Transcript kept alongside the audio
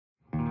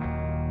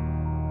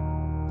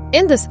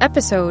In this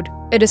episode,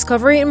 a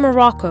discovery in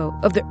Morocco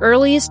of the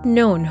earliest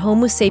known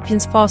Homo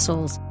sapiens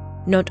fossils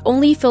not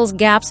only fills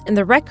gaps in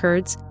the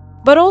records,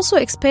 but also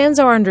expands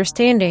our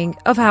understanding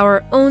of how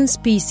our own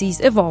species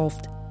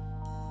evolved.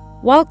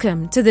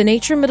 Welcome to the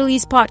Nature Middle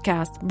East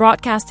podcast,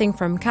 broadcasting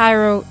from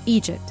Cairo,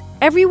 Egypt.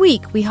 Every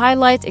week, we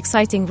highlight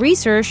exciting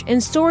research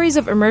and stories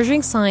of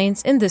emerging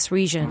science in this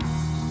region.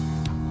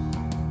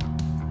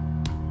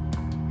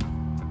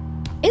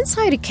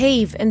 Inside a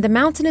cave in the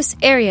mountainous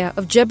area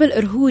of Jebel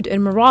Irhoud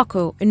in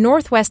Morocco in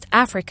northwest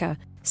Africa,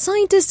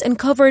 scientists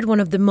uncovered one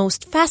of the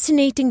most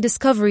fascinating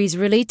discoveries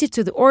related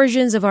to the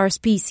origins of our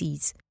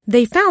species.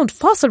 They found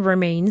fossil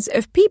remains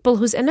of people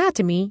whose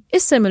anatomy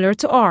is similar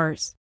to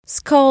ours.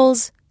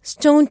 Skulls,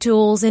 stone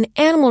tools, and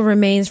animal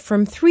remains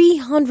from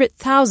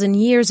 300,000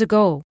 years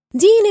ago.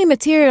 DNA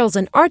materials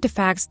and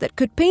artifacts that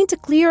could paint a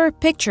clearer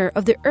picture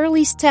of the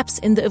early steps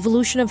in the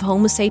evolution of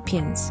Homo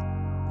sapiens.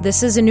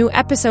 This is a new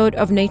episode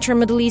of Nature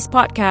Middle East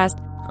podcast.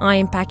 I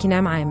am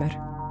Pakinam Aimer.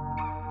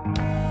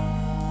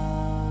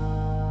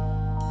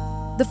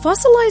 The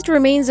fossilized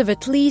remains of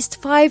at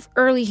least 5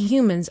 early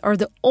humans are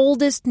the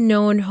oldest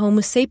known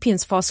Homo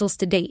sapiens fossils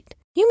to date.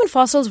 Human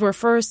fossils were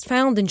first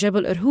found in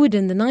Jebel Irhoud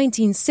in the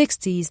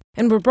 1960s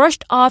and were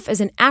brushed off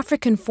as an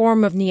African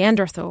form of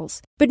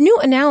Neanderthals. But new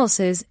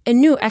analysis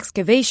and new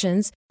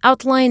excavations,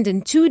 outlined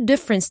in 2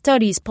 different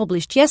studies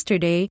published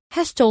yesterday,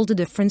 has told a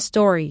different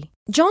story.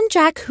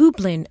 Jean-Jacques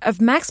Houblin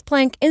of Max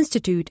Planck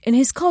Institute and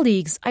his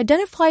colleagues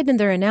identified in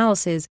their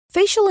analysis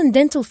facial and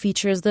dental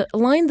features that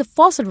align the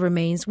fossil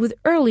remains with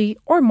early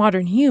or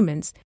modern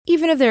humans,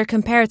 even if they're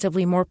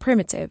comparatively more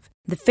primitive.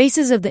 The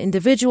faces of the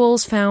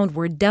individuals found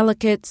were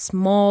delicate,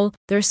 small,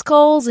 their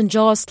skulls and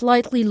jaws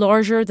slightly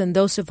larger than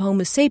those of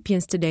Homo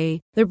sapiens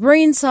today. Their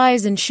brain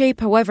size and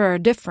shape, however, are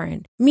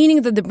different,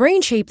 meaning that the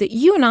brain shape that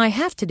you and I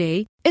have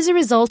today is a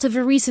result of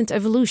a recent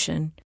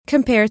evolution,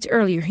 compared to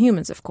earlier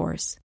humans, of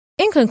course.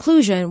 In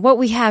conclusion, what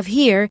we have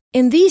here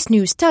in these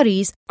new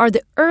studies are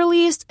the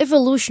earliest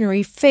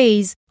evolutionary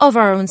phase of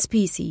our own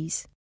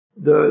species.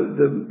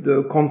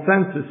 The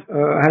consensus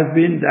has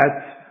been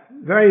that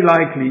very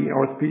likely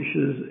our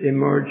species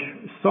emerged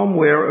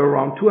somewhere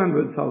around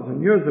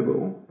 200,000 years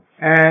ago,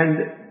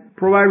 and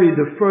probably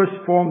the first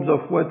forms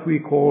of what we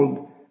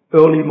called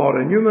early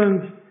modern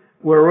humans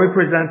were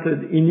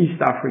represented in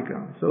East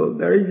Africa. So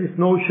there is this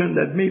notion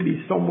that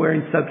maybe somewhere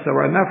in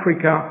sub-Saharan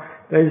Africa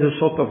there is a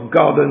sort of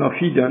Garden of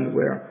Eden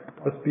where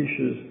our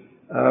species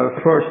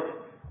first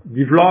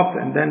developed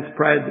and then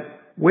spread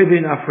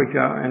within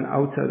Africa and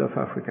outside of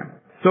Africa.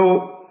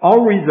 So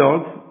our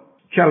results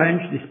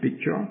challenge this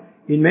picture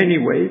in many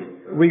ways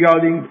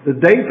regarding the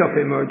date of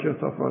emergence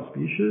of our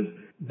species,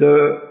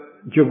 the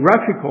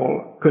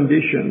geographical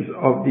conditions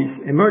of this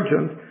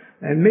emergence,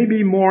 and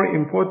maybe more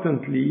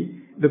importantly,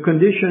 the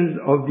conditions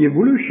of the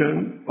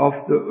evolution of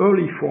the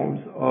early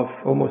forms of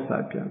Homo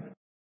sapiens.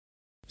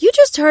 You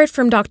just heard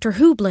from Dr.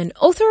 Houblin,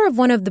 author of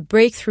one of the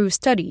breakthrough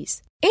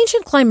studies.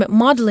 Ancient climate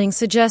modeling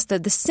suggests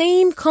that the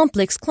same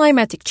complex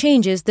climatic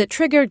changes that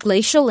triggered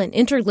glacial and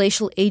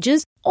interglacial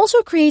ages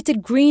also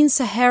created green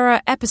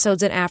Sahara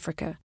episodes in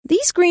Africa.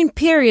 These green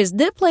periods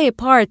did play a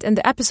part in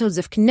the episodes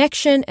of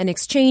connection and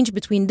exchange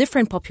between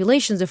different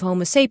populations of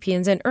Homo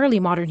sapiens and early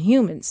modern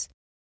humans.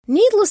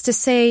 Needless to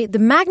say, the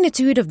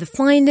magnitude of the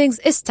findings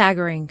is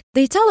staggering.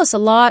 They tell us a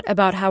lot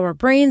about how our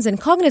brains and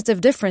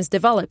cognitive difference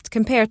developed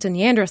compared to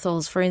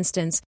Neanderthals, for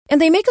instance,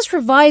 and they make us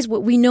revise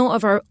what we know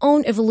of our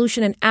own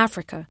evolution in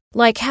Africa,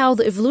 like how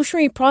the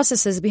evolutionary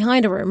processes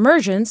behind our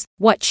emergence,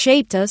 what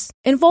shaped us,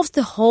 involves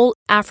the whole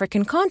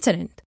African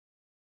continent.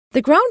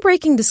 The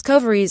groundbreaking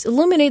discoveries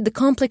illuminate the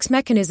complex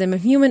mechanism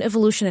of human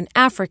evolution in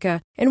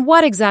Africa and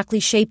what exactly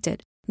shaped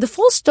it. The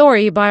full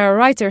story by our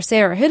writer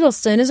Sarah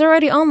Hiddleston is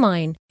already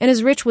online and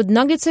is rich with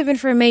nuggets of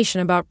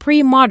information about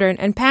pre-modern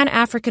and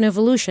pan-African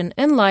evolution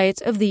in light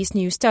of these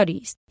new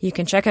studies. You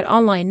can check it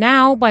online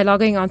now by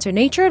logging onto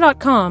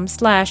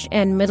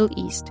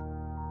nature.com/nmiddleeast.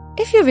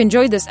 If you've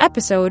enjoyed this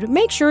episode,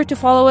 make sure to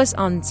follow us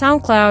on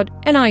SoundCloud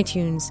and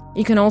iTunes.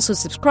 You can also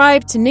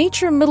subscribe to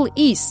Nature Middle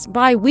East's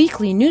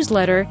bi-weekly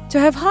newsletter to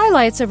have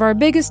highlights of our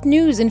biggest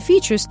news and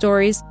feature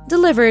stories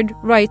delivered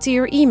right to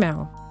your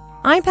email.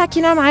 I'm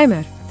Pakinam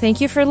Aimer. Thank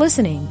you for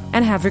listening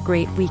and have a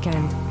great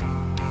weekend.